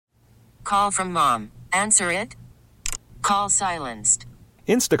call from mom. Answer it. Call silenced.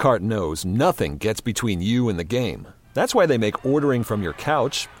 Instacart knows nothing gets between you and the game. That's why they make ordering from your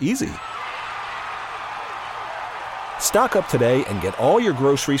couch easy. Stock up today and get all your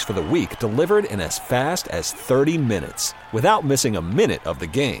groceries for the week delivered in as fast as 30 minutes without missing a minute of the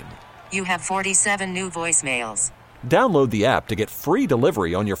game. You have 47 new voicemails. Download the app to get free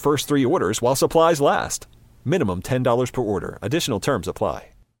delivery on your first 3 orders while supplies last. Minimum $10 per order. Additional terms apply.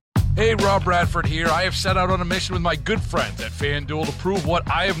 Hey, Rob Bradford here. I have set out on a mission with my good friends at FanDuel to prove what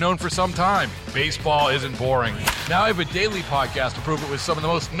I have known for some time. Baseball isn't boring. Now I have a daily podcast to prove it with some of the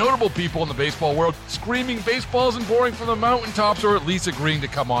most notable people in the baseball world, screaming baseball isn't boring from the mountaintops, or at least agreeing to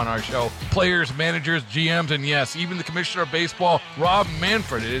come on our show. Players, managers, GMs, and yes, even the commissioner of baseball, Rob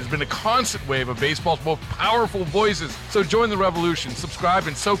Manfred. It has been a constant wave of baseball's most powerful voices. So join the revolution. Subscribe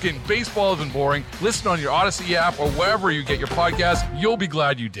and soak in Baseball Isn't Boring. Listen on your Odyssey app or wherever you get your podcasts. You'll be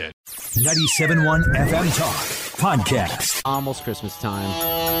glad you did. 97.1 FM Talk Podcast. Almost Christmas time.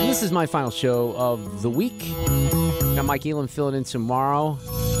 And this is my final show of the week. Got Mike Elam filling in tomorrow.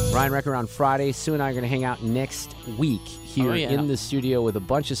 Ryan Recker on Friday. Sue and I are going to hang out next week here in the studio with a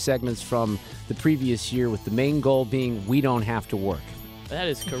bunch of segments from the previous year, with the main goal being we don't have to work. That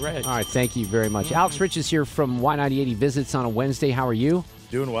is correct. All right, thank you very much. Alex Rich is here from Y98 Visits on a Wednesday. How are you?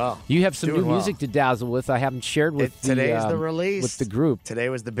 Doing well. You have some new music to dazzle with. I haven't shared with today's the release with the group. Today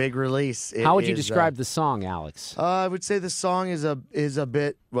was the big release. How would you describe the song, Alex? I would say the song is a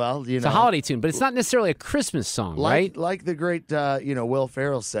bit, well, it's a holiday tune, but it's not necessarily a Christmas song, right? Like the great, Will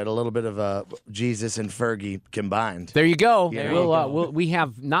Ferrell said, a little bit of Jesus and Fergie combined. There you go. We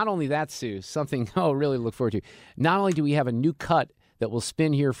have not only that, Sue, something really look forward to. Not only do we have a new cut that will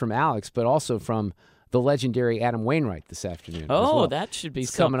spin here from Alex, but also from the legendary Adam Wainwright this afternoon. Oh, that should be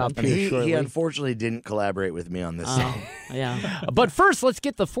coming up here shortly. He unfortunately didn't collaborate with me on this song. Yeah. But first, let's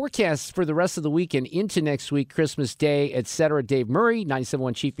get the forecast for the rest of the week and into next week, Christmas Day, etc. Dave Murray,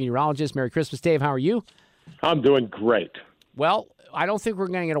 97.1 Chief Meteorologist. Merry Christmas, Dave. How are you? I'm doing great. Well, I don't think we're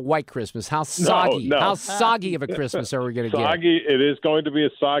going to get a white Christmas. How soggy? No. How soggy of a Christmas are we going to get? Soggy. It is going to be a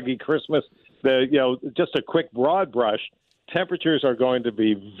soggy Christmas. Just a quick broad brush. Temperatures are going to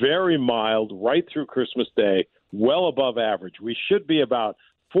be very mild right through Christmas Day, well above average. We should be about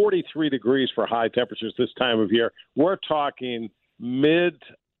 43 degrees for high temperatures this time of year. We're talking mid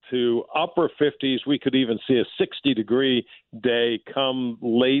to upper 50s. We could even see a 60-degree day come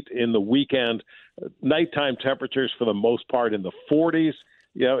late in the weekend. Nighttime temperatures, for the most part, in the 40s.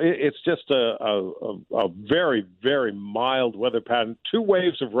 It's just a very, very mild weather pattern. 2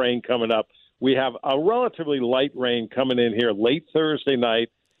 waves of rain coming up. We have a relatively light rain coming in here late Thursday night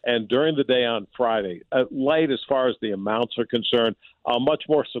and during the day on Friday. Light as far as the amounts are concerned. A much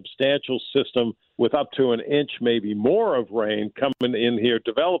more substantial system with up to an inch, maybe more, of rain coming in here,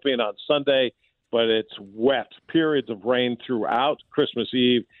 developing on Sunday, but it's wet. Periods of rain throughout Christmas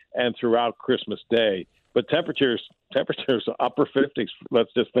Eve and throughout Christmas Day. But temperatures upper 50s.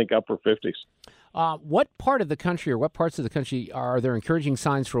 Let's just think upper 50s. What part of the country or what parts of the country are there encouraging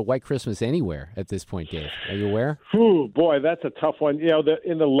signs for a white Christmas anywhere at this point, Dave? Are you aware? Oh, boy, that's a tough one.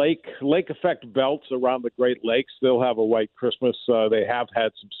 In the lake effect belts around the Great Lakes, they'll have a white Christmas. They have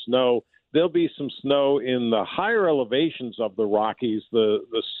had some snow. There'll be some snow in the higher elevations of the Rockies. The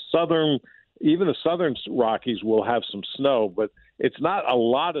southern Rockies will have some snow, but it's not a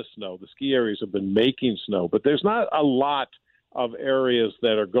lot of snow. The ski areas have been making snow, but there's not a lot of areas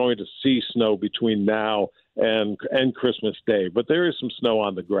that are going to see snow between now and Christmas Day. But there is some snow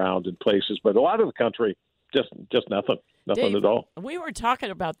on the ground in places, but a lot of the country, just nothing Dave, at all. We were talking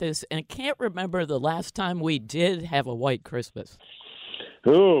about this, and I can't remember the last time we did have a white Christmas.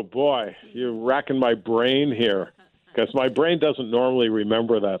 Oh, boy, you're racking my brain here. Because my brain doesn't normally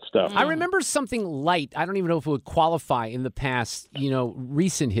remember that stuff. I remember something light. I don't even know if it would qualify in the past,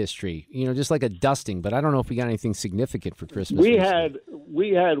 recent history, just like a dusting. But I don't know if we got anything significant for Christmas. We had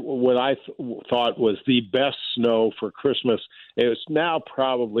what I thought was the best snow for Christmas. It was now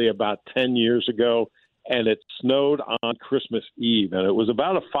probably about 10 years ago, and it snowed on Christmas Eve. And it was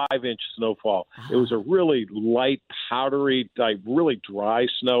about a 5-inch snowfall. It was a really light, powdery, really dry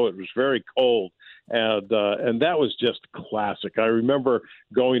snow. It was very cold. And that was just classic. I remember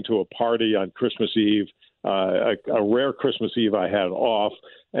going to a party on Christmas Eve, a rare Christmas Eve I had off,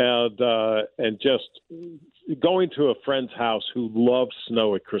 and just going to a friend's house who loved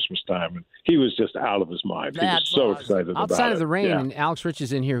snow at Christmas time. And he was just out of his mind. He was so excited about it. Outside of the rain, and Alex Rich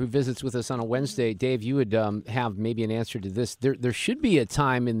is in here who visits with us on a Wednesday. Dave, you would have maybe an answer to this. There should be a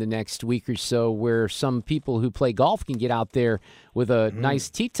time in the next week or so where some people who play golf can get out there with a nice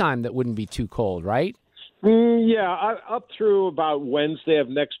tee time that wouldn't be too cold, right? Yeah, up through about Wednesday of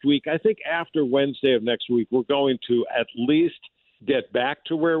next week. I think after Wednesday of next week, we're going to at least get back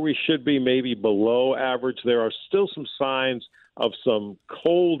to where we should be, maybe below average. There are still some signs of some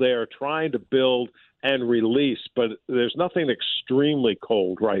cold air trying to build and release, but there's nothing extremely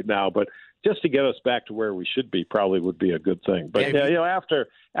cold right now. But just to get us back to where we should be probably would be a good thing. But after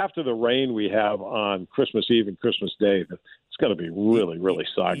the rain we have on Christmas Eve and Christmas Day, it's going to be really, really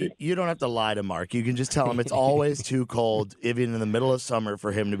soggy. You don't have to lie to Mark. You can just tell him it's always too cold, even in the middle of summer,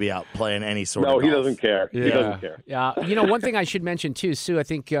 for him to be out playing any sort of golf. No, he doesn't care. Yeah. He doesn't care. Yeah. One thing I should mention, too, Sue, I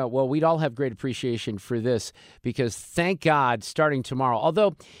think, we'd all have great appreciation for this because, thank God, starting tomorrow,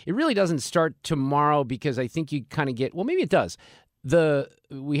 although it really doesn't start tomorrow because I think you kind of get, well, maybe it does.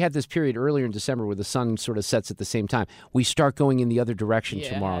 We had this period earlier in December where the sun sort of sets at the same time. We start going in the other direction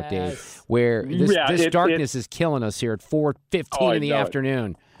tomorrow, Dave, where this darkness is killing us here at 4:15 in the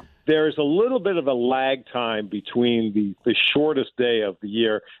afternoon. There's a little bit of a lag time between the shortest day of the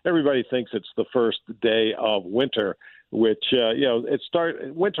year. Everybody thinks it's the first day of winter, which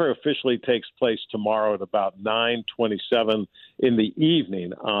winter officially takes place tomorrow at about 9:27 in the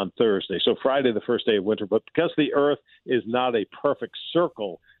evening on Thursday. So Friday, the first day of winter. But because the Earth is not a perfect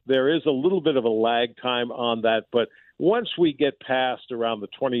circle, there is a little bit of a lag time on that. But once we get past around the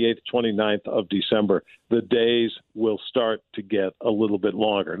 28th, 29th of December, the days will start to get a little bit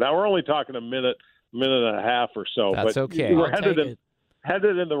longer. Now, we're only talking a minute and a half or so. That's but okay. We're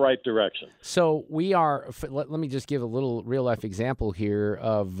headed in the right direction. So we are, let me just give a little real-life example here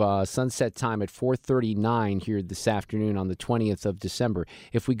of sunset time at 4:39 here this afternoon on the 20th of December.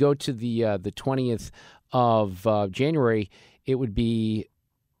 If we go to the 20th of January, it would be,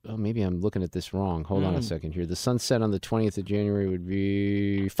 maybe I'm looking at this wrong. Hold on a second here. The sunset on the 20th of January would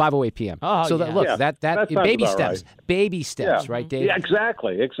be 5:08 p.m. Oh, so that baby steps. Right. Baby steps, right, Dave? Yeah,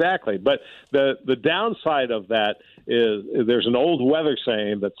 exactly. But the downside of that is there's an old weather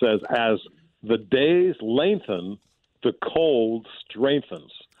saying that says, as the days lengthen, the cold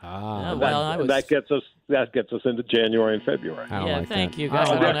strengthens. That gets us into January and February. Thank you guys.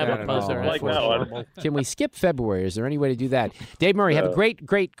 I don't have a buzzer. Like that one. Can we skip February? Is there any way to do that? Dave Murray, have a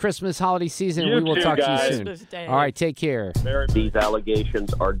great Christmas holiday season. You we will too, talk guys. to you soon. All right, take care. These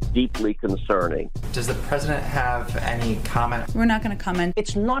allegations are deeply concerning. Does the president have any comment? We're not going to comment.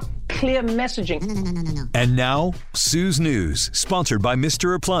 It's not clear messaging. No. And now, Sue's News, sponsored by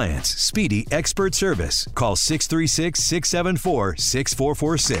Mr. Appliance. Speedy expert service. Call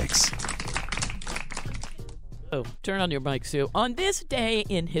 636-674-6446. Oh, turn on your mic, Sue. On this day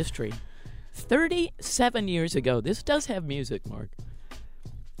in history, 37 years ago, this does have music, Mark.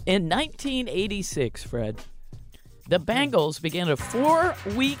 In 1986, Fred, the Bangles began a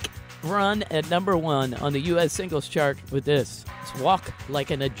 4-week run at number 1 on the U.S. singles chart with this. It's Walk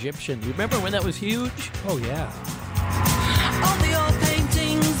Like an Egyptian. You remember when that was huge? Oh, yeah. All the old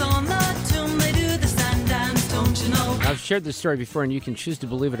paintings on the tomb, they do the sun dance, don't you know? I've shared this story before, and you can choose to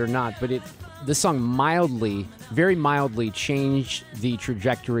believe it or not, but this song very mildly changed the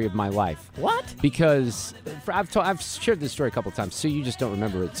trajectory of my life. What? Because I've shared this story a couple times, so you just don't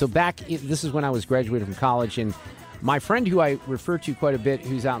remember it. So this is when I was graduating from college, and my friend who I refer to quite a bit,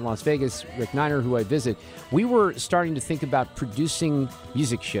 who's out in Las Vegas, Rick Niner, who I visit, we were starting to think about producing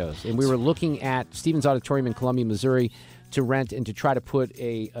music shows, and we were looking at Stevens Auditorium in Columbia, Missouri, to rent and to try to put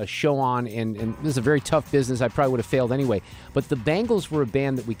a show on, and this is a very tough business. I probably would have failed anyway. But the Bangles were a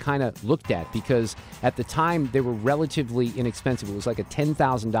band that we kind of looked at because at the time they were relatively inexpensive. It was like a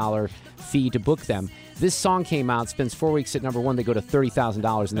 $10,000 fee to book them. This song came out, spends 4 weeks at number 1, they go to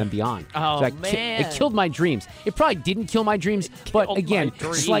 $30,000 and then beyond. Oh, man. It killed my dreams. It probably didn't kill my dreams, but again,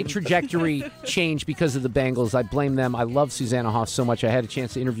 slight trajectory change because of the Bangles. I blame them. I love Susanna Hoffs so much. I had a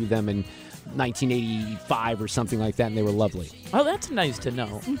chance to interview them in 1985 or something like that, and they were lovely. Oh, that's nice to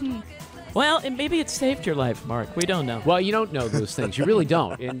know. Mm-hmm. Well, and maybe it saved your life, Mark. We don't know. Well, you don't know those things. You really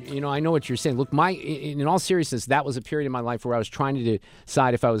don't. And, I know what you're saying. Look, in all seriousness, that was a period in my life where I was trying to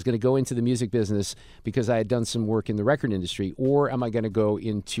decide if I was going to go into the music business because I had done some work in the record industry, or am I going to go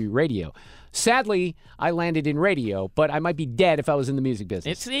into radio? Sadly, I landed in radio, but I might be dead if I was in the music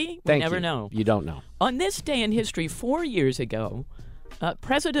business. See? We never know. You don't know. On this day in history, 4 years ago,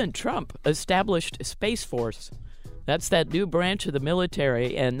 President Trump established Space Force. That's that new branch of the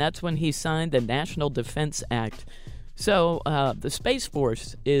military, and that's when he signed the National Defense Act. So the Space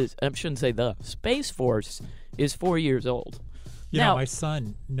Force Space Force is 4 years old. Now, my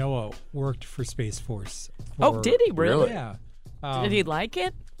son, Noah, worked for Space Force. Did he really? Yeah. Did he like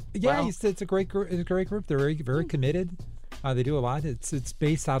it? Yeah, well, he said it's a great group. They're very, very committed. They do a lot. It's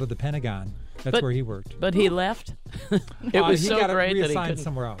based out of the Pentagon. That's where he worked. But he left. It was so great that he reassigned couldn't.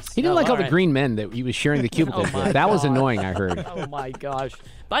 somewhere else. He didn't like all the green men that he was sharing the cubicle with. That was annoying, I heard. Oh, my gosh.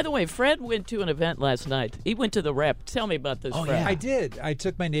 By the way, Fred went to an event last night. He went to the Rep. Tell me about this, Fred. I did. I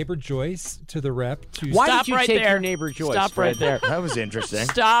took my neighbor Joyce to the Rep. Why Stop did you right take there. your neighbor Joyce? Stop right there. That was interesting.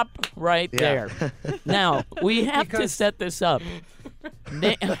 Stop right Yeah. there. Now, we have to set this up.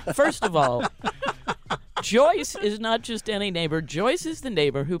 First of all, Joyce is not just any neighbor. Joyce is the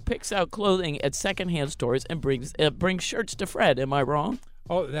neighbor who picks out clothing at secondhand stores and brings shirts to Fred. Am I wrong?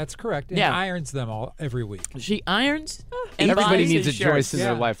 Oh, that's correct. And irons them all every week. She irons and Everybody buys needs a his Joyce shirts. in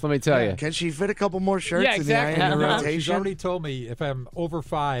their life, let me tell you. Can she fit a couple more shirts Yeah, exactly. in the iron She's rotation? already told me if I'm over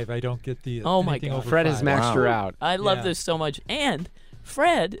 5, I don't get the Oh, my anything God. over Fred 5. has maxed her out. I love this so much. And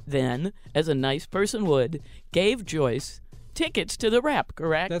Fred then, as a nice person would, gave Joyce tickets to the Rep,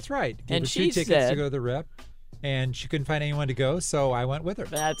 correct? That's right. Gave And her she 2 tickets said, to go to the Rep, and she couldn't find anyone to go, so I went with her.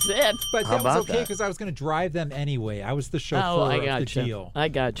 That's it. But How that was about okay that? because I was going to drive them anyway. I was the chauffeur I of the gotcha. deal. I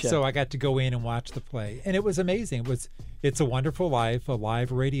gotcha. So I got to go in and watch the play, and it was amazing. It's a Wonderful Life, a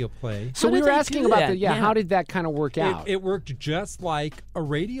live radio play. So How we did were they asking do about that? Yeah. how did that kind of work out? It worked just like a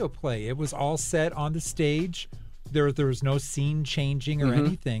radio play. It was all set on the stage. There was no scene changing or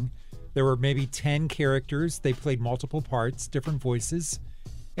anything. There were maybe 10 characters. They played multiple parts, different voices.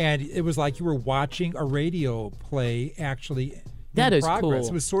 And it was like you were watching a radio play actually That in is progress. cool.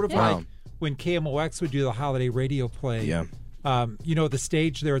 It was sort of like when KMOX would do the holiday radio play. Yeah. The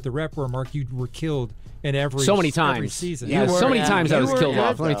stage there at the Rep where, Mark, you were killed in every so many every times. season. Yeah, so many times I You was were killed good,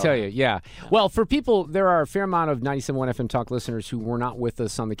 off. Let me though. tell you. Yeah. Well, for people, there are a fair amount of 97.1 FM Talk listeners who were not with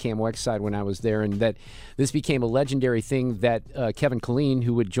us on the KMOX side when I was there, and that this became a legendary thing that Kevin Killeen,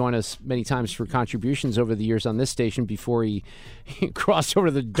 who would join us many times for contributions over the years on this station before he crossed over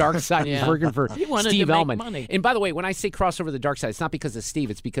to the dark side and working for He wanted Steve to make Ellman. money. And by the way, when I say cross over to the dark side, it's not because of Steve.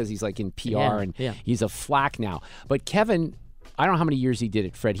 It's because he's like in PR and he's a flack now. But Kevin, I don't know how many years he did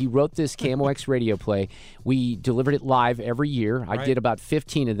it, Fred. He wrote this KMOX radio play. We delivered it live every year. I did about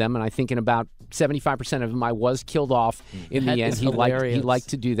 15 of them, and I think in about 75% of them I was killed off in the end. He liked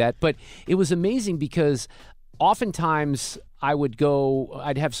to do that. But it was amazing because oftentimes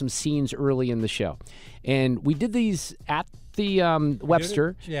I'd have some scenes early in the show. And we did these at the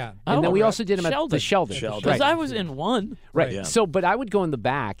Webster. Yeah. And then we also did them at the Sheldon. Sheldon. Because I was in one. Right. Yeah. So, but I would go in the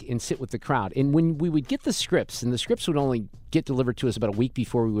back and sit with the crowd. And when we would get the scripts, and the scripts would only get delivered to us about a week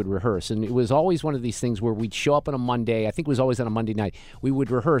before we would rehearse. And it was always one of these things where we'd show up on a Monday. I think it was always on a Monday night. We would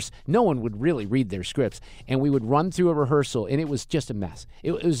rehearse. No one would really read their scripts. And we would run through a rehearsal, and it was just a mess.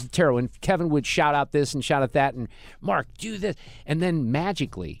 It was terrible. And Kevin would shout out this and shout out that, and Mark, do this. And then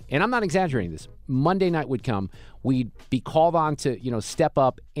magically, and I'm not exaggerating this, Monday night would come. We'd be called on to, step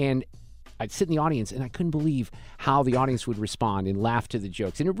up, and I'd sit in the audience, and I couldn't believe how the audience would respond and laugh to the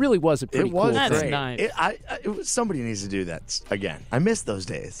jokes. And it really was a pretty cool thing. That's nice. Somebody needs to do that again. I miss those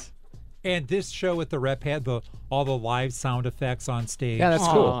days. And this show at the Rep had all the live sound effects on stage. Yeah, that's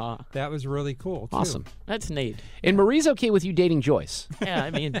cool. That was really cool, too. Awesome. That's neat. And Marie's okay with you dating Joyce. Yeah, I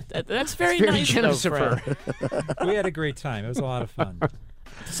mean, that's very, Very nice generous though, of Fred. her. We had a great time. It was a lot of fun.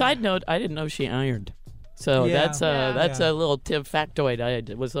 Side note, I didn't know she ironed. So Yeah. that's a little tip factoid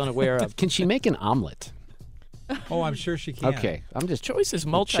I was unaware of. Can she make an omelet? Oh, I'm sure she can. Okay. I'm just Choice is checklist.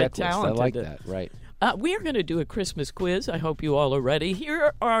 multi-talented. I like that. Right. We are going to do a Christmas quiz. I hope you all are ready.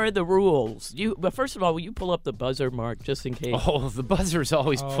 Here are the rules. But first of all, will you pull up the buzzer, Mark, just in case? Oh, the buzzer's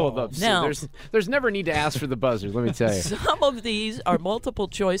always pulled up. So Now- there's never need to ask for the buzzer, let me tell you. Some of these are multiple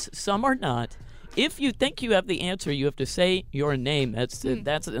choice, some are not. If you think you have the answer, you have to say your name. That's and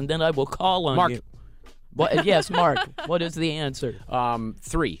then I will call on Mark. you. Yes, Mark. What is the answer?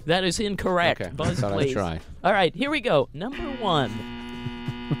 3. That is incorrect. Okay. Buzz, Thought I'd please. try. All right, here we go. Number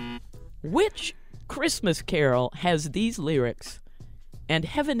 1. Which Christmas carol has these lyrics? And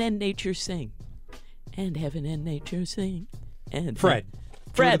heaven and nature sing. And heaven and nature sing. And Fred.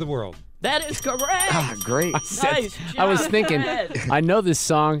 Fred. True to the world. That is correct. Great. Nice I was job, thinking, Fred. I know this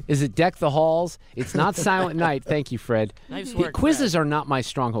song. Is it Deck the Halls? It's not Silent Night. Thank you, Fred. Nice work, Quizzes are not my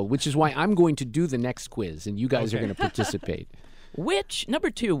stronghold, which is why I'm going to do the next quiz, and you guys are Okay. going to participate. Number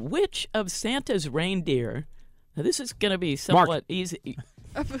 2, which of Santa's reindeer, now this is going to be somewhat easy.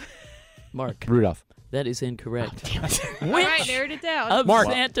 Mark. Rudolph. That is incorrect. All right, narrowed it down. Of Mark.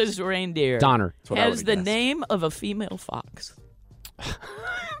 Santa's reindeer Donner. has the name of a female fox?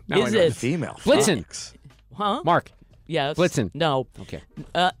 Now I Is know. it Female. Blitzen. Fox. Huh? Mark. Yes. Blitzen. No. Okay.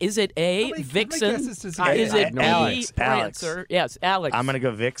 Is it A, How many Vixen? guesses does he Is get? it B, Alex. Prancer? Yes, Alex. I'm gonna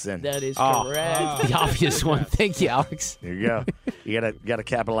go Vixen. That is Oh. correct. The obvious one. Thank you, Alex. There you go. You gotta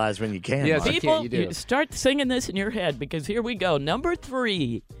capitalize when you can. Yes, Mark. you People, you do. start singing this in your head because here we go. Number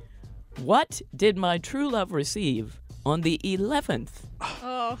 3. What did my true love receive on the 11th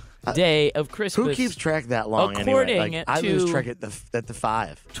Oh. day of Christmas? Who keeps track that long According anyway? Like, I to lose track at the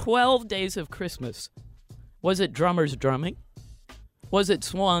 5. 12 days of Christmas. Was it drummers drumming? Was it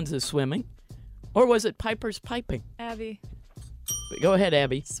swans a-swimming? Or was it pipers piping? Abby. Go ahead,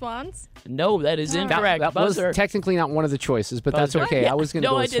 Abby. Swans? No, that is incorrect. That was Buzzer. technically not one of the choices, but that's Buzzer. okay. Yeah. I was going to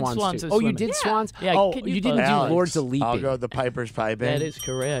No, go I with did swans, swans too. a Oh, you swimming. did Yeah. swans? Yeah, oh, can you you didn't buzz? do Alex, Lords of Leaping. I'll go the Piper's Piping. That is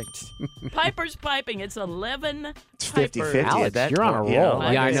correct. Pipers piping. It's 11 It's pipers. 50-50 at Alex, that you're on a point, roll.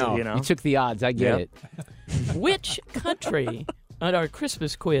 you Yeah, I guess, know. You took the odds. I get Yep. it. Which country, on our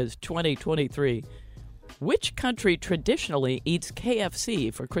Christmas quiz 2023, which country traditionally eats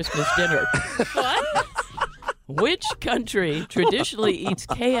KFC for Christmas dinner? What? Which country traditionally eats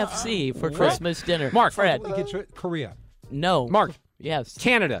KFC for Christmas dinner? Mark. Fred. Korea. No. Mark. Yes.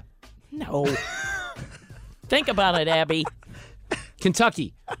 Canada. No. Think about it, Abby.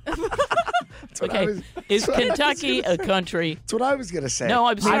 Kentucky. Okay. Is Kentucky a country? That's what I was going to say. No,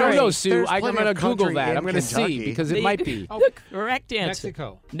 I'm sorry. I don't know, Sue. I'm plenty going to of Google country that. in I'm going to see Kentucky. because it might be. The correct answer.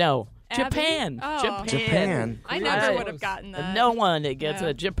 Mexico. No. Abby? Japan. Oh. Japan. I never would have gotten that. No one gets Yeah.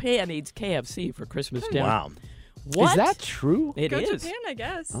 it. Japan eats KFC for Christmas dinner. Wow. What? Is that true? It Go is. Japan, I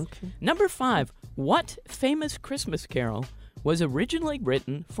guess. Okay. Number 5. What famous Christmas carol was originally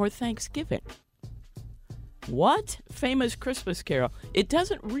written for Thanksgiving? What famous Christmas carol? It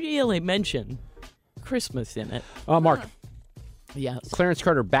doesn't really mention Christmas in it. Mark. Yes. Clarence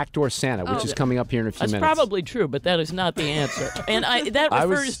Carter, Backdoor Santa, which is coming up here in a few That's minutes. probably true, but that is not the answer. And that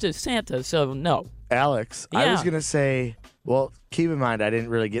refers to Santa, so no. Alex, I Yeah. was going to say, well, keep in mind, I didn't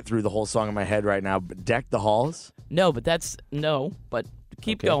really get through the whole song in my head right now, but Deck the Halls. No, but but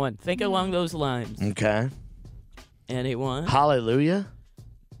keep going. Think along those lines. Okay. Anyone? Hallelujah.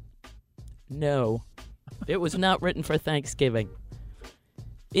 No. It was not written for Thanksgiving.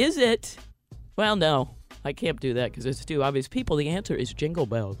 Is it? Well, no. I can't do that because it's too obvious. People, the answer is Jingle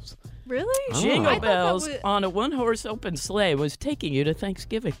Bells. Really? I Jingle thought that Bells was- on a one-horse open sleigh was taking you to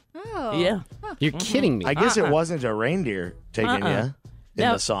Thanksgiving. Oh. Yeah. You're kidding me. I guess it wasn't a reindeer taking you in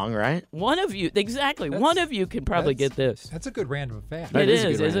Now- the song, right? One of you, exactly. One of you can probably get this. That's a good random fact. That It is a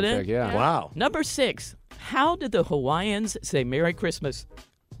is, good isn't random it? fact, yeah. Wow. Number 6. How did the Hawaiians say Merry Christmas?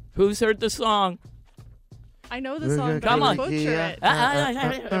 Who's heard the song? I know the song, but Come I on. butcher it.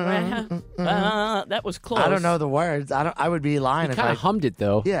 That was close. I don't know the words. I would be lying You if kind I of hummed it,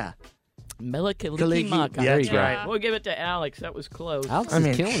 though. Yeah. Melikilikimaka. Yeah, that's right. We'll give it to Alex. That was close. Alex I mean,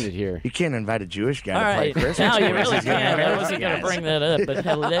 is killing it here. You can't invite a Jewish guy All to right. play Christmas. Now you quiz. really He's gonna can. I embarrass wasn't you going to guys. bring that up, but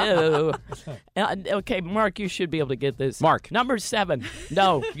hello. Okay, Mark, you should be able to get this. Mark. Number 7.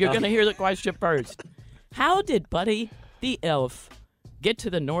 No, you're going to hear the question first. How did Buddy the Elf get to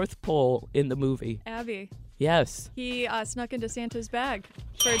the North Pole in the movie? Abby. Yes. He snuck into Santa's bag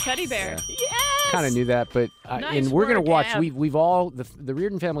for a teddy bear. Yes! Kind of knew that, but Nice and we're going work, to watch. Ab. We've all the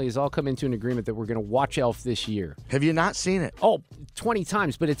Reardon family has all come into an agreement that we're going to watch Elf this year. Have you not seen it? Oh, 20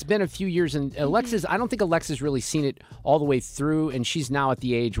 times, but it's been a few years, and Alexa's. I don't think Alexa's really seen it all the way through, and she's now at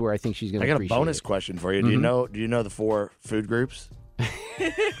the age where I think she's going to. I got a appreciate bonus it. question for you. Do you know the 4 food groups?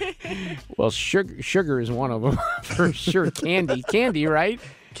 Well, sugar is one of them for sure. Candy, right?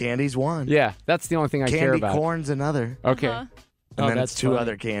 Candy's one. Yeah, that's the only thing I care Candy about. corn's another. Okay. Uh-huh. And then that's it's 2 funny.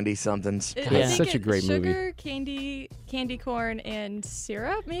 other candy somethings. I Yeah. think Such a it's great movie. sugar, candy corn, and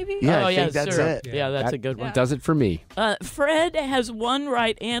syrup, maybe? Yeah, oh, I yeah, think that's syrup. it. Yeah, that's That a good one. Does it for me. Fred has 1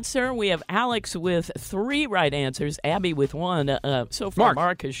 right answer. We have Alex with 3 right answers. Abby with 1. So far,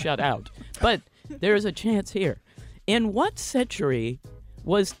 Mark has shut out. But there is a chance here. In what century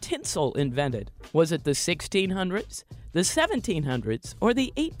was tinsel invented? Was it the 1600s, the 1700s, or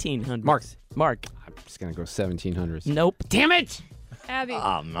the 1800s? Mark. I'm just going to go 1700s. Nope. Damn it! Abby.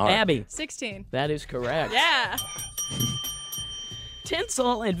 Abby. 16. That is correct. Yeah.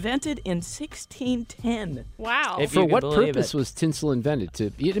 Tinsel invented in 1610. Wow. If For you can what believe purpose it. was tinsel invented?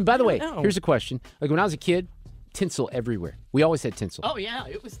 And by the way, know. here's a question. Like when I was a kid, tinsel everywhere. We always had tinsel. Oh, yeah,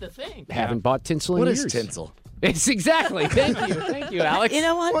 it was the thing. Haven't bought tinsel in What years. is tinsel? It's exactly. Thank you, Alex. You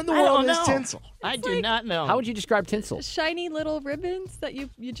know what? What in the I world don't is know. tinsel? I do not know. How would you describe tinsel? Shiny little ribbons that you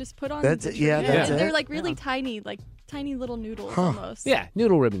just put on. That's the it. Yeah, tree. that's They're it. like really tiny, like tiny little noodles almost. Yeah,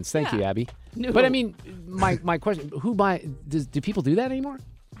 noodle ribbons. Thank you, Yeah. Abby. Noodle. But I mean, my question: do people do that anymore?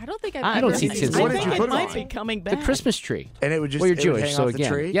 I don't think I've I ever don't see seen tinsel. it. What I did think you put it it might on? be coming back. The Christmas tree. And it would just Well, you're it would Jewish, hang so off the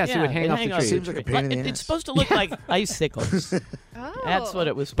again, tree? yes, it would hang it'd off the tree. Seems like a pain in the It's ass. supposed to look like icicles. Oh. That's what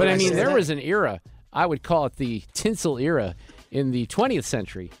it was supposed But I to mean, be. there was an era. I would call it the tinsel era in the 20th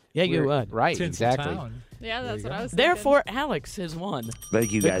century. Yeah, you Where- would. Right, Tinsel exactly. Town. Yeah, that's what I was thinking. Therefore, Alex has won.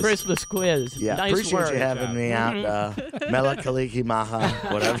 Thank you, the guys. Christmas quiz. Yeah, nice appreciate work. you having me out. Mela Kaliki Maha,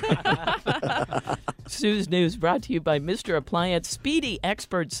 whatever. Sue's News brought to you by Mr. Appliance. Speedy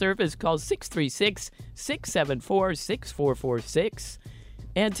expert service. Call 636-674-6446.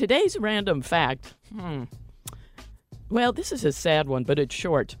 And today's random fact, well, this is a sad one, but it's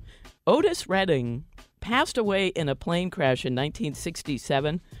short. Otis Redding passed away in a plane crash in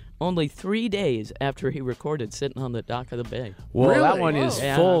 1967, only 3 days after he recorded Sitting on the Dock of the Bay. Well, Really? that one is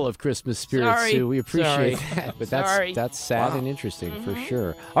full of Christmas spirit, Sorry. Sue. We appreciate Sorry. that. But Sorry. that's sad and interesting for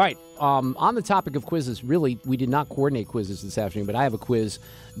sure. All right. On the topic of quizzes, really, we did not coordinate quizzes this afternoon, but I have a quiz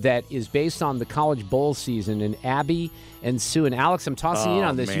that is based on the college bowl season. And Abby and Sue and Alex, I'm tossing in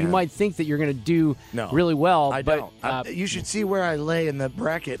on this. Man. You might think that you're going to do really well. I but don't. You should see where I lay in the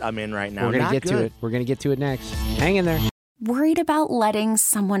bracket I'm in right now. we're going to Not get to good. it. We're going to get to it next. Hang in there. Worried about letting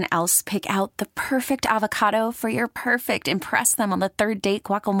someone else pick out the perfect avocado for your perfect impress them on the third date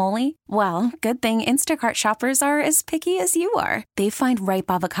guacamole? Well, good thing Instacart shoppers are as picky as you are. They find ripe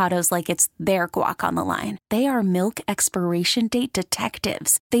avocados like it's their guac on the line. They are milk expiration date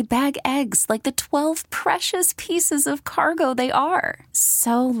detectives. They bag eggs like the 12 precious pieces of cargo they are.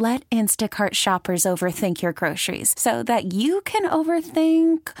 So let Instacart shoppers overthink your groceries so that you can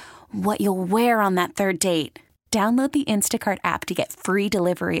overthink what you'll wear on that third date. Download the Instacart app to get free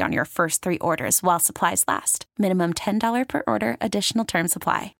delivery on your first 3 orders while supplies last. Minimum $10 per order. Additional terms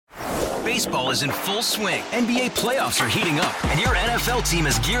apply. Baseball is in full swing. NBA playoffs are heating up, and your NFL team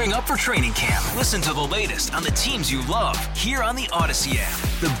is gearing up for training camp. Listen to the latest on the teams you love here on the Odyssey app.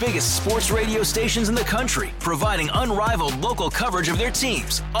 The biggest sports radio stations in the country, providing unrivaled local coverage of their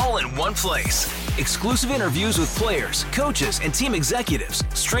teams, all in one place. Exclusive interviews with players, coaches, and team executives,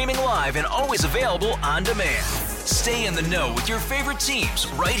 streaming live and always available on demand. Stay in the know with your favorite teams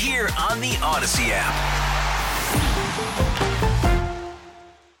right here on the Odyssey app.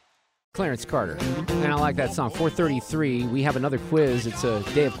 Clarence Carter. And I like that song. 4:33. We have another quiz. It's a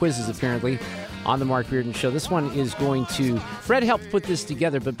day of quizzes, apparently, on the Mark Reardon Show. This one is going to... Fred helped put this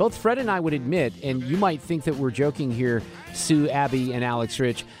together, but both Fred and I would admit, and you might think that we're joking here, Sue, Abby, and Alex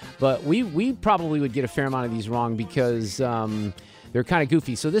Rich, but we probably would get a fair amount of these wrong because they're kind of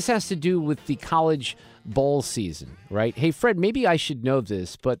goofy. So this has to do with the college bowl season, right? Hey, Fred, maybe I should know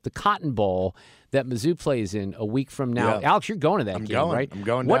this, but the Cotton Bowl that Mizzou plays in a week from now. Yeah. Alex, you're going to that game, right? I'm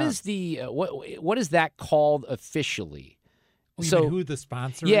going What down. is the what is that called officially? You mean who the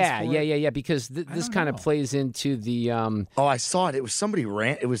sponsor is yeah, for yeah, it? yeah, because this kind of plays into the. Oh, I saw it. It was somebody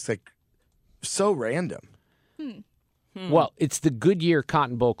It was like so random. Well, it's the Goodyear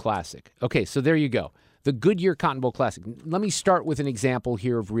Cotton Bowl Classic. Okay, so there you go. The Goodyear Cotton Bowl Classic. Let me start with an example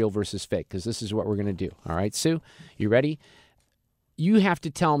here of real versus fake, because this is what we're going to do. All right, Sue, you ready? You have to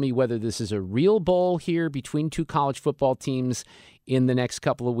tell me whether this is a real bowl here between two college football teams in the next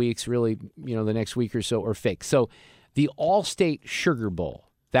couple of weeks, really, the next week or so, or fake. So the All-State Sugar Bowl,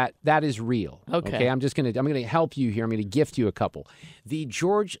 that is real. Okay. I'm going to help you here. I'm going to gift you a couple. The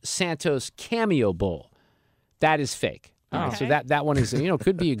George Santos Cameo Bowl, that is fake. All right, so that one is,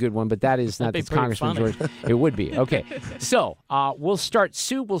 could be a good one, but that is not That'd be Congressman pretty George. It would be. Okay. So we'll start,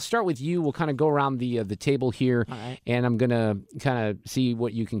 Sue, we'll start with you. We'll kind of go around the table here, and I'm going to kind of see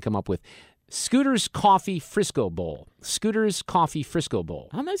what you can come up with. Scooter's Coffee Frisco Bowl. Scooter's Coffee Frisco Bowl.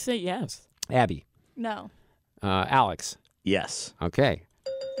 I'm going to say yes. Abby. No. Alex. Yes. Okay.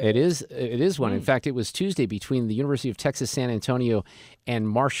 It is one. In fact, it was Tuesday between the University of Texas San Antonio and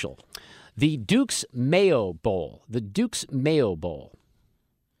Marshall. The Duke's Mayo Bowl. The Duke's Mayo Bowl.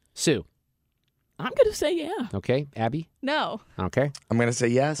 Sue. I'm going to say yeah. Okay. Abby? No. Okay. I'm going to say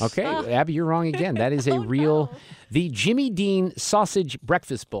yes. Okay. Abby, you're wrong again. That is a real... No. The Jimmy Dean Sausage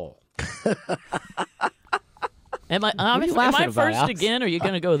Breakfast Bowl. Am I laughing about, first Alex? again, or are you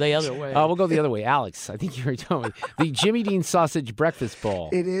going to go the other way? We'll go the other way. Alex, I think you were telling me. The Jimmy Dean Sausage Breakfast Bowl.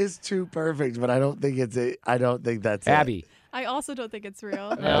 It is too perfect, but I don't think that's Abby. it. I also don't think it's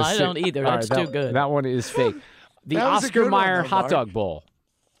real. No, I don't either. All That's right, too good. That one is fake. The That was a Oscar good one, Mayer though, Hot Mark. Dog Bowl.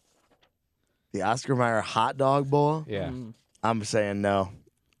 The Oscar Mayer Hot Dog Bowl? Yeah. I'm saying no.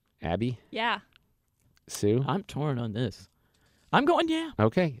 Abby? Yeah. Sue? I'm torn on this. I'm going yeah.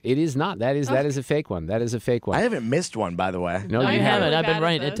 Okay. It is not. That is a fake one. That is a fake one. I haven't missed one, by the way. No, I you haven't. I've been bad at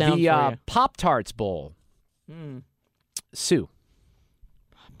writing it this. down The for you. Pop-Tarts Bowl. Sue?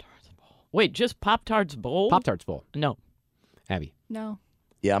 Wait, just Pop-Tarts Bowl? Pop-Tarts Bowl. No. Abby? No.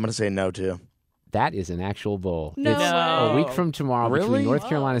 Yeah, I'm going to say no, too. That is an actual bowl. No. It's a week from tomorrow Really? between North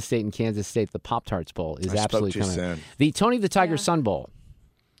Carolina State and Kansas State. The Pop-Tarts Bowl is I spoke absolutely too coming. soon. The Tony the Tiger Sun Bowl.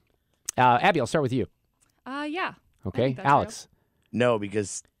 Abby, I'll start with you. Yeah. Okay. think that's Alex? No,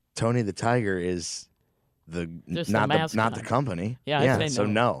 because Tony the Tiger is not the mascot. company. Yeah, I'd say so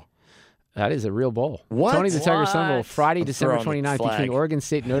no. no. That is a real bowl. What? Tony the Tiger Sun Bowl, Friday, I'm December throwing the 29th between flag. Oregon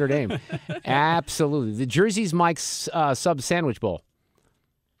State and Notre Dame. Absolutely. The Jersey's Mike's Sub Sandwich Bowl.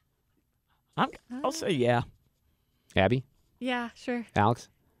 I'll say yeah. Abby? Yeah, sure. Alex?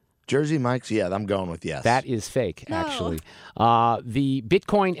 Jersey Mike's, yeah, I'm going with yes. That is fake, No. actually. The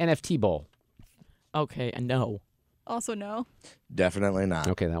Bitcoin NFT Bowl. Okay, and no. Also no. Definitely not.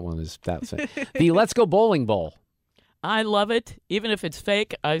 Okay, that's it. The Let's Go Bowling Bowl. I love it. Even if it's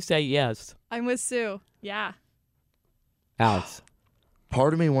fake, I say yes. I'm with Sue. Yeah. Alex?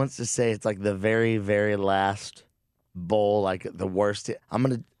 Part of me wants to say it's like the very, very last bowl, like the worst.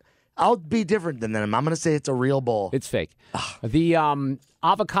 I'll be different than them. I'm going to say it's a real bowl. It's fake. The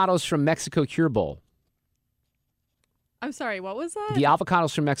Avocados from Mexico Cure Bowl. I'm sorry, what was that? The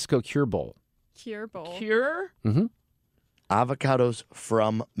Avocados from Mexico Cure Bowl. Cure Bowl. Cure? Mm-hmm. Avocados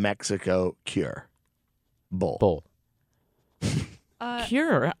from Mexico Cure Bowl.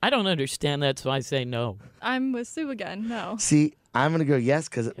 Cure? I don't understand that, so I say no. I'm with Sue again. No. See, I'm going to go yes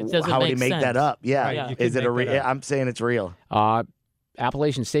because doesn't how would he make make that sense. up? Yeah. Right, you Is could it a make that real? up. I'm saying it's real.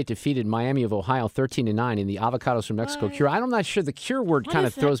 Appalachian State defeated Miami of Ohio 13-9 in the Avocados from Mexico Cure. I'm not sure the cure word What kind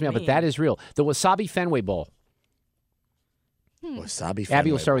of does that throws me out, but mean? that is real. The Wasabi Fenway Bowl. Wasabi.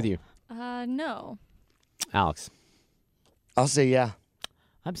 Abby, we'll Fenway start with Bowl. you. No. Alex. I'll say yeah.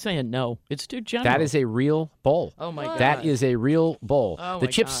 I'm saying no. It's too general. That is a real bowl. Oh, my God. That is a real bowl. Oh, the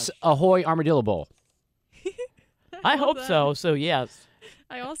my Chips gosh. Ahoy Armadillo Bowl. I hope so, so yes.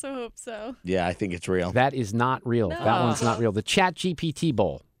 I also hope so. Yeah, I think it's real. That is not real. No. That one's not real. The Chat GPT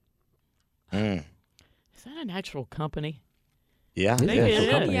Bowl. Is that an actual company? Yeah. It is Maybe an it actual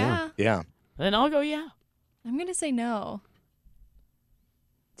is. company, Yeah. Yeah. Then I'll go yeah. I'm going to say no.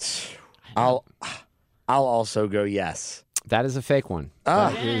 I'll also go yes. That is a fake one. Ah.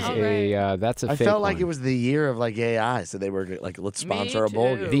 That is All that's a I fake felt like one. it was the year of like AI, so they were like, let's sponsor a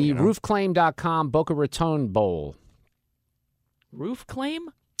bowl too. game. The you know? roofclaim.com Boca Raton Bowl. Roof claim?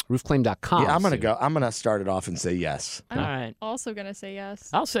 Roofclaim.com. Yeah, I'm gonna Sue. go. I'm gonna start it off and say yes. I'm All right. also going to say yes.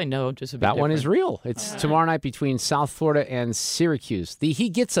 I'll say no, just a bit That one is different. real. It's tomorrow night between South Florida and Syracuse. The He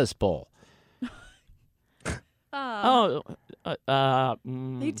Gets Us Bowl. Oh,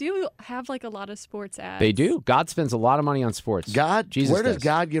 They do have like a lot of sports ads. They do. God spends a lot of money on sports. Jesus where does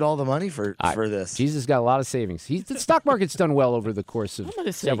God get all the money for this? Jesus got a lot of savings. The stock market's done well over the course of I'm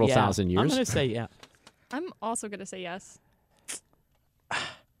gonna say several yeah. thousand I'm years. going to say yeah. I'm also going to say yes.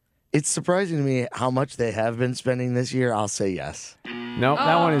 It's surprising to me how much they have been spending this year. I'll say yes. No,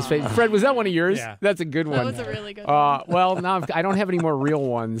 that one is fake. Fred, was that one of yours? Yeah. That's a good one. That was a really good one. Well, now I don't have any more real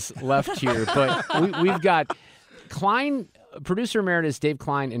ones left here, but we've got Klein, producer emeritus Dave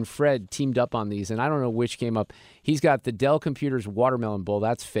Klein and Fred teamed up on these, and I don't know which came up. He's got the Dell Computers Watermelon Bowl.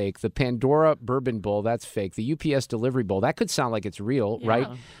 That's fake. The Pandora Bourbon Bowl. That's fake. The UPS Delivery Bowl. That could sound like it's real, right?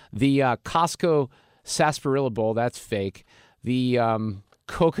 The Costco Sarsaparilla Bowl. That's fake. The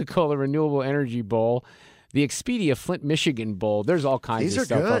Coca-Cola Renewable Energy Bowl. The Expedia Flint, Michigan Bowl. There's all kinds These of are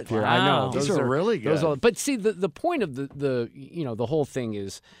stuff good. up here. Wow. I know. These are really good. But see, the point of the whole thing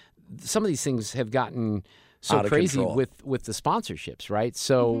is some of these things have gotten so Out of crazy control. with the sponsorships, right?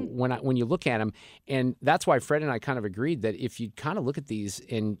 So when you look at them, and that's why Fred and I kind of agreed that if you kind of look at these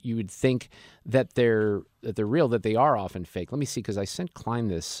and you would think that they're real, that they are often fake. Let me see, because I sent Klein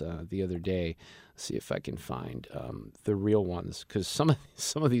this the other day. Let's see if I can find the real ones, because some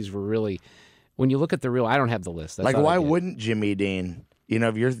of these were really. When you look at the real, I don't have the list. That's Like, all I why did. wouldn't Jimmy Dean? You know,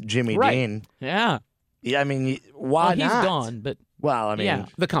 if you're Jimmy Right. Dean, Yeah. yeah. I mean, why Well, he's not? gone, but Well, I mean, Yeah.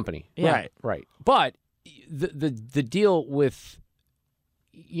 the company? Yeah. Right. But the deal with,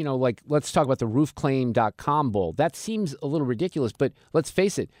 like, let's talk about the roofclaim.com bowl. That seems a little ridiculous, but let's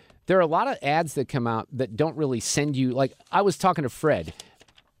face it, there are a lot of ads that come out that don't really send you. Like, I was talking to Fred.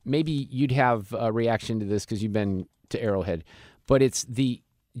 Maybe you'd have a reaction to this because you've been to Arrowhead, but it's the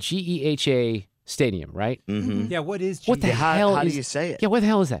GEHA Stadium, right? Mm-hmm. Yeah, what is What the GEHA? hell how is do you say it? Yeah, what the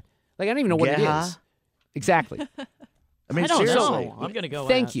hell is that? Like, I don't even know what it Geha? is. Exactly. I mean, I don't seriously. know. I'm going to go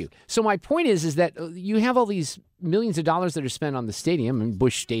Thank ask. you. So my point is that you have all these millions of dollars that are spent on the stadium, and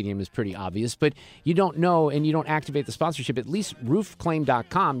Busch Stadium is pretty obvious, but you don't know and you don't activate the sponsorship. At least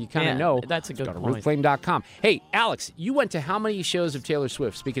roofclaim.com, you kind of Yeah, know. that's a good Go to point. roofclaim.com. Hey, Alex, you went to how many shows of Taylor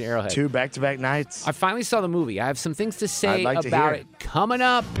Swift, speaking of Arrowhead? 2 back-to-back nights. I finally saw the movie. I have some things to say I'd like to about hear it coming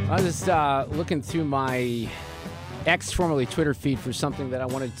up. I was looking through my X, formerly Twitter feed, for something that I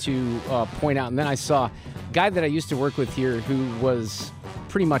wanted to point out. And then I saw a guy that I used to work with here who was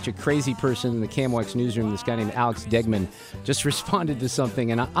pretty much a crazy person in the KMOX newsroom. This guy named Alex Degman just responded to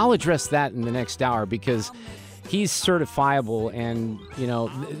something. And I'll address that in the next hour because he's certifiable, and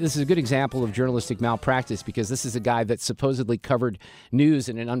this is a good example of journalistic malpractice because this is a guy that supposedly covered news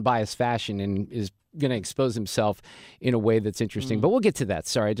in an unbiased fashion and is going to expose himself in a way that's interesting. But we'll get to that.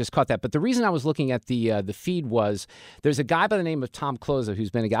 Sorry, I just caught that. But the reason I was looking at the feed was there's a guy by the name of Tom Cloza who's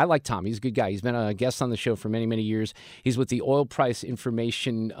been a guy. I like Tom. He's a good guy. He's been a guest on the show for many, many years. He's with the Oil Price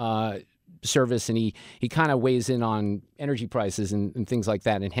Information Service, and he kind of weighs in on energy prices and things like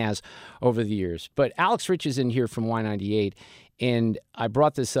that, and has over the years. But Alex Rich is in here from Y98, and I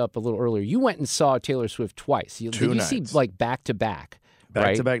brought this up a little earlier. You went and saw Taylor Swift twice. Did you see like back-to-back?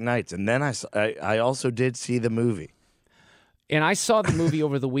 Back-to-back nights. And then I also did see the movie. And I saw the movie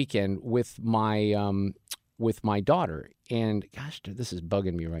over the weekend with my daughter. And gosh, this is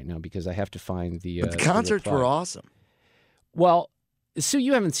bugging me right now because I have to find the But the concerts were awesome. Well, Sue,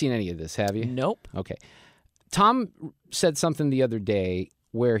 you haven't seen any of this, have you? Nope. Okay. Tom said something the other day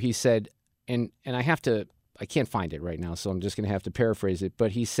where he said, and I can't find it right now, so I'm just going to have to paraphrase it.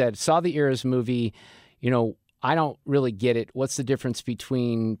 But he said, saw the Eras movie, I don't really get it. What's the difference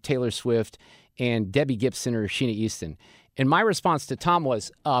between Taylor Swift and Debbie Gibson or Sheena Easton? And my response to Tom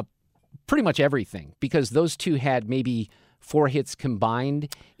was pretty much everything, because those two had maybe 4 hits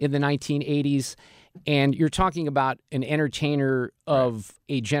combined in the 1980s. And you're talking about an entertainer of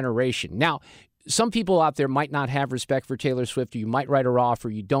a generation. Now, some people out there might not have respect for Taylor Swift, or you might write her off, or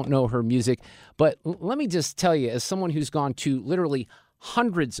you don't know her music. But let me just tell you, as someone who's gone to literally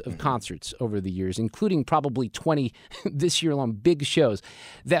hundreds of concerts over the years, including probably 20 this year alone, big shows,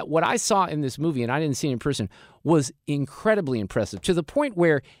 that what I saw in this movie, and I didn't see it in person, was incredibly impressive, to the point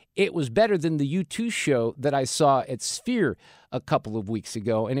where it was better than the U2 show that I saw at Sphere a couple of weeks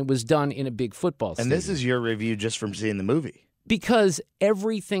ago, and it was done in a big football stadium. And this is your review just from seeing the movie. Because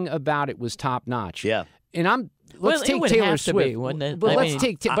everything about it was top notch. Yeah. And let's take Taylor Swift.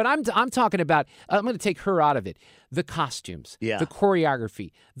 But I'm talking about, I'm going to take her out of it. The costumes, the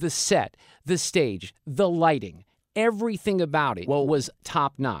choreography, the set, the stage, the lighting, everything about it was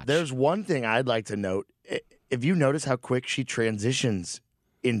top notch. There's one thing I'd like to note. If you notice how quick she transitions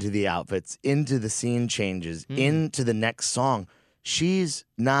into the outfits, into the scene changes, into the next song, she's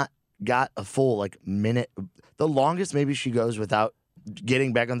not got a full minute. The longest maybe she goes without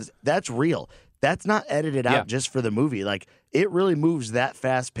getting back on this. That's real. That's not edited out just for the movie. It really moves that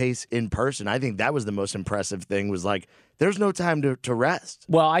fast pace in person. I think that was the most impressive thing, was there's no time to rest.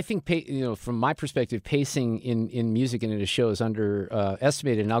 Well, I think, from my perspective, pacing in music and in a show is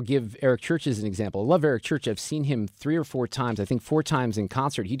underestimated. And I'll give Eric Church as an example. I love Eric Church. I've seen him 3 or 4 times, I think 4 times in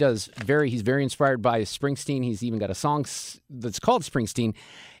concert. He's very inspired by Springsteen. He's even got a song that's called Springsteen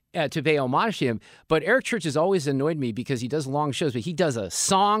to pay homage to him. But Eric Church has always annoyed me because he does long shows, but he does a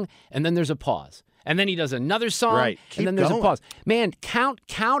song and then there's a pause. And then he does another song, and then there's a pause. Man, count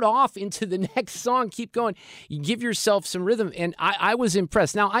off into the next song. Keep going. You give yourself some rhythm. And I was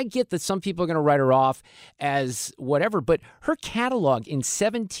impressed. Now, I get that some people are going to write her off as whatever, but her catalog in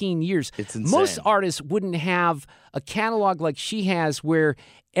 17 years, it's insane. Most artists wouldn't have a catalog like she has, where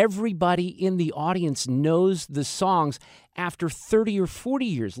everybody in the audience knows the songs after 30 or 40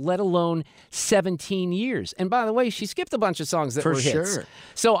 years, let alone 17 years. And by the way, she skipped a bunch of songs that were hits. Sure.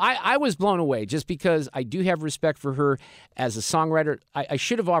 So I was blown away, just because I do have respect for her as a songwriter. I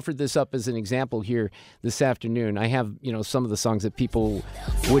should have offered this up as an example here this afternoon. I have, some of the songs that people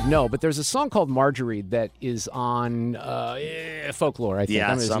would know, but there's a song called Marjorie that is on Folklore, I think.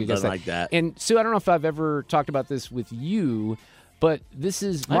 Yeah, something like that. And Sue, I don't know if I've ever talked about this with you, but this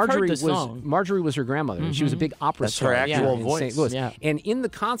is Marjorie was her grandmother. And she was a big opera star. That's her actual voice. In St. Louis. Yeah. And in the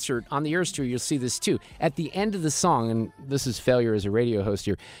concert on the Eras tour, you'll see this too. At the end of the song, and this is failure as a radio host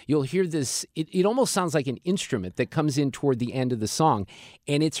here, you'll hear this. It almost sounds like an instrument that comes in toward the end of the song,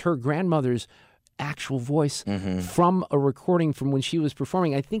 and it's her grandmother's actual voice from a recording from when she was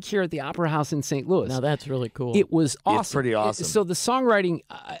performing, I think, here at the Opera House in St. Louis. Now that's really cool. It was awesome. It's pretty awesome. So the songwriting,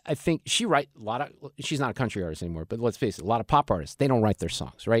 I think she's not a country artist anymore, but let's face it, a lot of pop artists, they don't write their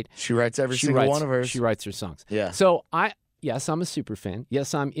songs, right? She writes every single one of hers. She writes her songs. Yeah. So yes, I'm a super fan.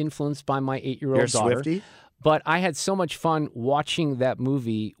 Yes, I'm influenced by my 8-year-old daughter. You're a Swiftie? But I had so much fun watching that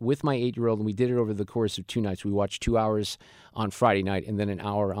movie with my 8-year-old, and we did it over the course of 2 nights. We watched 2 hours on Friday night and then an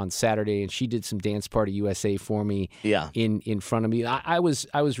hour on Saturday, and she did some Dance Party USA for me in front of me. I was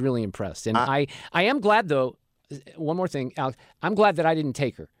really impressed. And I am glad, though, one more thing, Alex, I'm glad that I didn't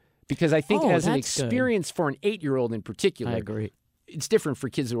take her, because I think as an experience for an 8-year-old in particular, I agree. It's different for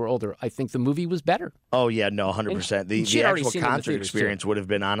kids who are older. I think the movie was better. Oh, yeah, no, 100%. The actual concert experience would have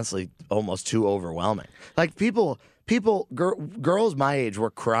been, honestly, almost too overwhelming. Girls my age were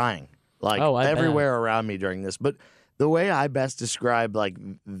crying, everywhere around me during this. But the way I best describe like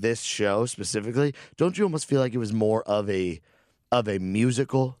this show specifically, don't you almost feel like it was more of a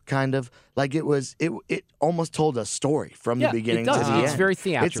musical kind of like it almost told a story from the beginning to the end. It's very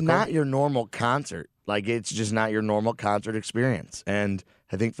theatrical. It's not your normal concert. Like it's just not your normal concert experience. And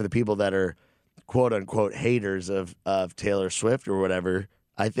I think for the people that are quote unquote haters of Taylor Swift or whatever,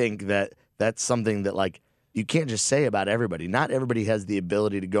 I think that that's something that like you can't just say about everybody. Not everybody has the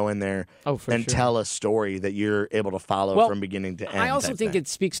ability to go in there and tell a story that you're able to follow from beginning to end. I also think it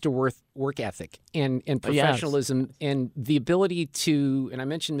speaks to work ethic and professionalism and the ability to, and I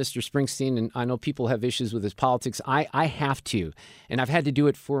mentioned Mr. Springsteen, and I know people have issues with his politics. I have to, and I've had to do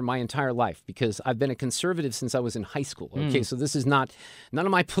it for my entire life because I've been a conservative since I was in high school. Okay, so this is none of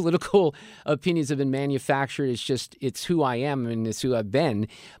my political opinions have been manufactured. It's who I am and it's who I've been.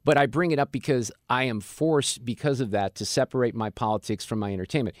 But I bring it up because I am forced because of that to separate my politics from my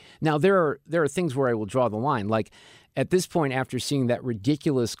entertainment. Now, there are things where I will draw the line. Like at this point, after seeing that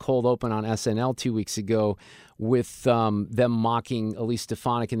ridiculous cold open on SNL 2 weeks ago with them mocking Elise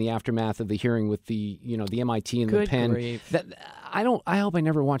Stefanik in the aftermath of the hearing with the MIT and the Penn. I hope I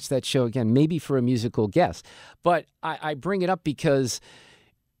never watch that show again, maybe for a musical guest. But I bring it up because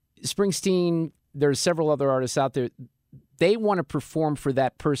Springsteen, there's several other artists out there. They want to perform for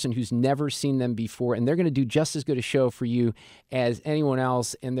that person who's never seen them before, and they're going to do just as good a show for you as anyone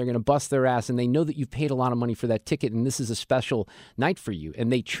else, and they're going to bust their ass, and they know that you've paid a lot of money for that ticket, and this is a special night for you,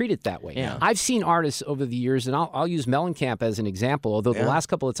 and they treat it that way. Yeah. I've seen artists over the years, and I'll use Mellencamp as an example, although the last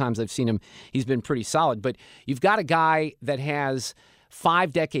couple of times I've seen him, he's been pretty solid, but you've got a guy that has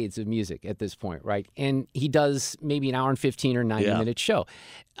 5 decades of music at this point, right? And he does maybe an hour and 15 or 90-minute show.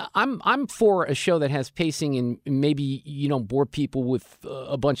 I'm for a show that has pacing and maybe you don't bore people with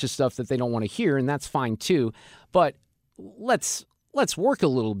a bunch of stuff that they don't want to hear, and that's fine too. But let's work a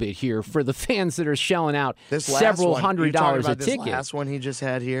little bit here for the fans that are shelling out several $100s a ticket. This last one he just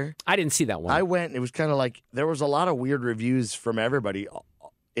had here? I didn't see that one. I went, and it was kind of like there was a lot of weird reviews from everybody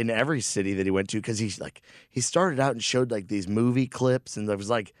in every city that he went to because he started out and showed like these movie clips, and it was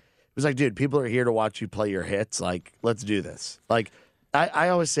like, dude, people are here to watch you play your hits. Like, let's do this. Like, I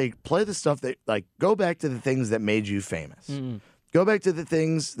always say, play the stuff that like go back to the things that made you famous. Go back to the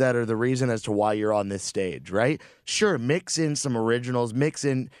things that are the reason as to why you're on this stage, right? Sure, mix in some originals,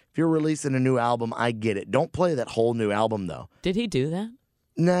 if you're releasing a new album, I get it. Don't play that whole new album though. Did he do that?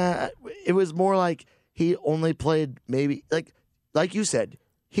 Nah, it was more like he only played maybe like you said.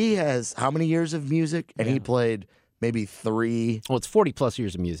 He has how many years of music? And he played maybe 3. Well, it's 40-plus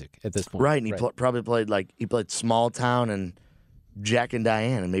years of music at this point. Right, and he probably played he played Small Town and Jack and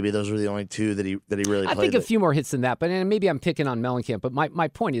Diane, and maybe those were the only 2 that he really played. I think a few more hits than that, but and maybe I'm picking on Mellencamp. But my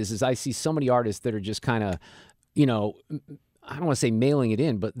point is I see so many artists that are just kind of, I don't want to say mailing it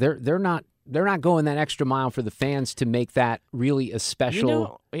in, but they're not going that extra mile for the fans to make that really a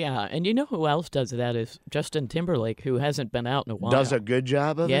special. And you know who else does that is Justin Timberlake, who hasn't been out in a while. Does a good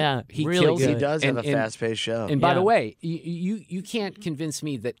job of it. Yeah, he really kills good. He does have a fast-paced show. And by the way, you can't convince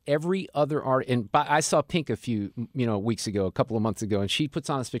me that every other artist. And I saw Pink a few weeks ago, a couple of months ago, and she puts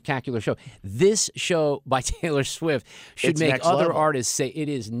on a spectacular show. This show by Taylor Swift should make other artists say it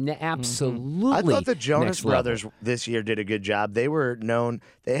is absolutely. I thought the Jonas Brothers this year did a good job. They were known.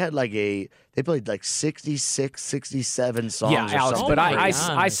 They had they played 66, 67 songs. Yeah, Alex, but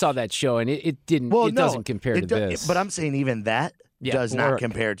I saw that show and it didn't. Well, it doesn't compare to this. But I'm saying even that does not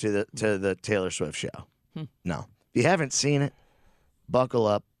compare to the Taylor Swift show. No, if you haven't seen it, buckle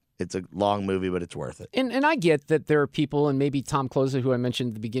up. It's a long movie, but it's worth it. And I get that there are people, and maybe Tom Closa, who I mentioned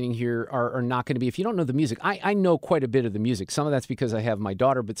at the beginning here, are not going to be. If you don't know the music, I know quite a bit of the music. Some of that's because I have my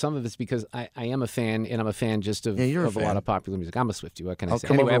daughter, but some of it's because I am a fan, and I'm a fan just of a lot of popular music. I'm a Swiftie. What can I say?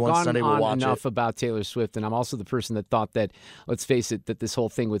 Anyway, I've gone on enough about Taylor Swift, and I'm also the person that thought that, let's face it, that this whole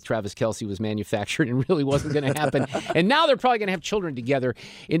thing with Travis Kelce was manufactured and really wasn't going to happen. And now they're probably going to have children together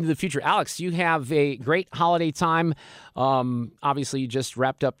into the future. Alex, you have a great holiday time. Obviously, you just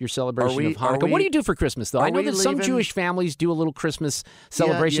wrapped up your celebration of Hanukkah. What do you do for Christmas, though? I know that some Jewish families do a little Christmas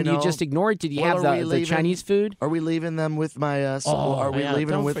celebration. Do you just ignore it? Did you have the Chinese food? Are we leaving them with my song? Are we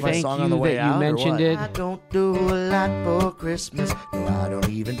leaving them with my song on the way out? You mentioned it. I don't do a lot for Christmas. No, I don't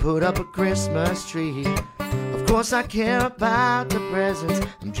even put up a Christmas tree. Of course, I care about the presents.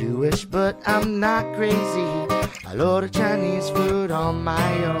 I'm Jewish, but I'm not crazy. I order Chinese food on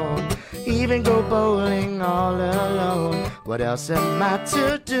my own. Even go bowling all alone. What else am I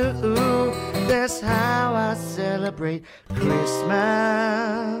to do? That's how I celebrate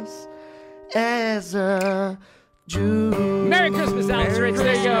Christmas as a Jew. Merry Christmas, Alex Rich.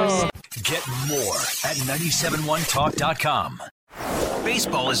 There you go. Get more at 971talk.com.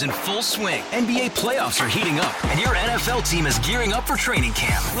 Baseball is in full swing. NBA playoffs are heating up, and your NFL team is gearing up for training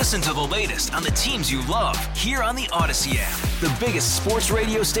camp. Listen to the latest on the teams you love here on the Odyssey app. The biggest sports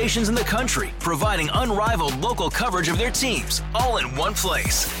radio stations in the country, providing unrivaled local coverage of their teams, all in one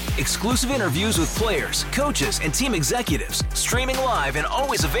place. Exclusive interviews with players, coaches, and team executives, streaming live and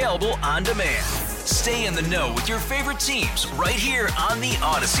always available on demand. Stay in the know with your favorite teams right here on the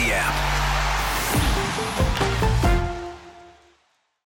Odyssey app.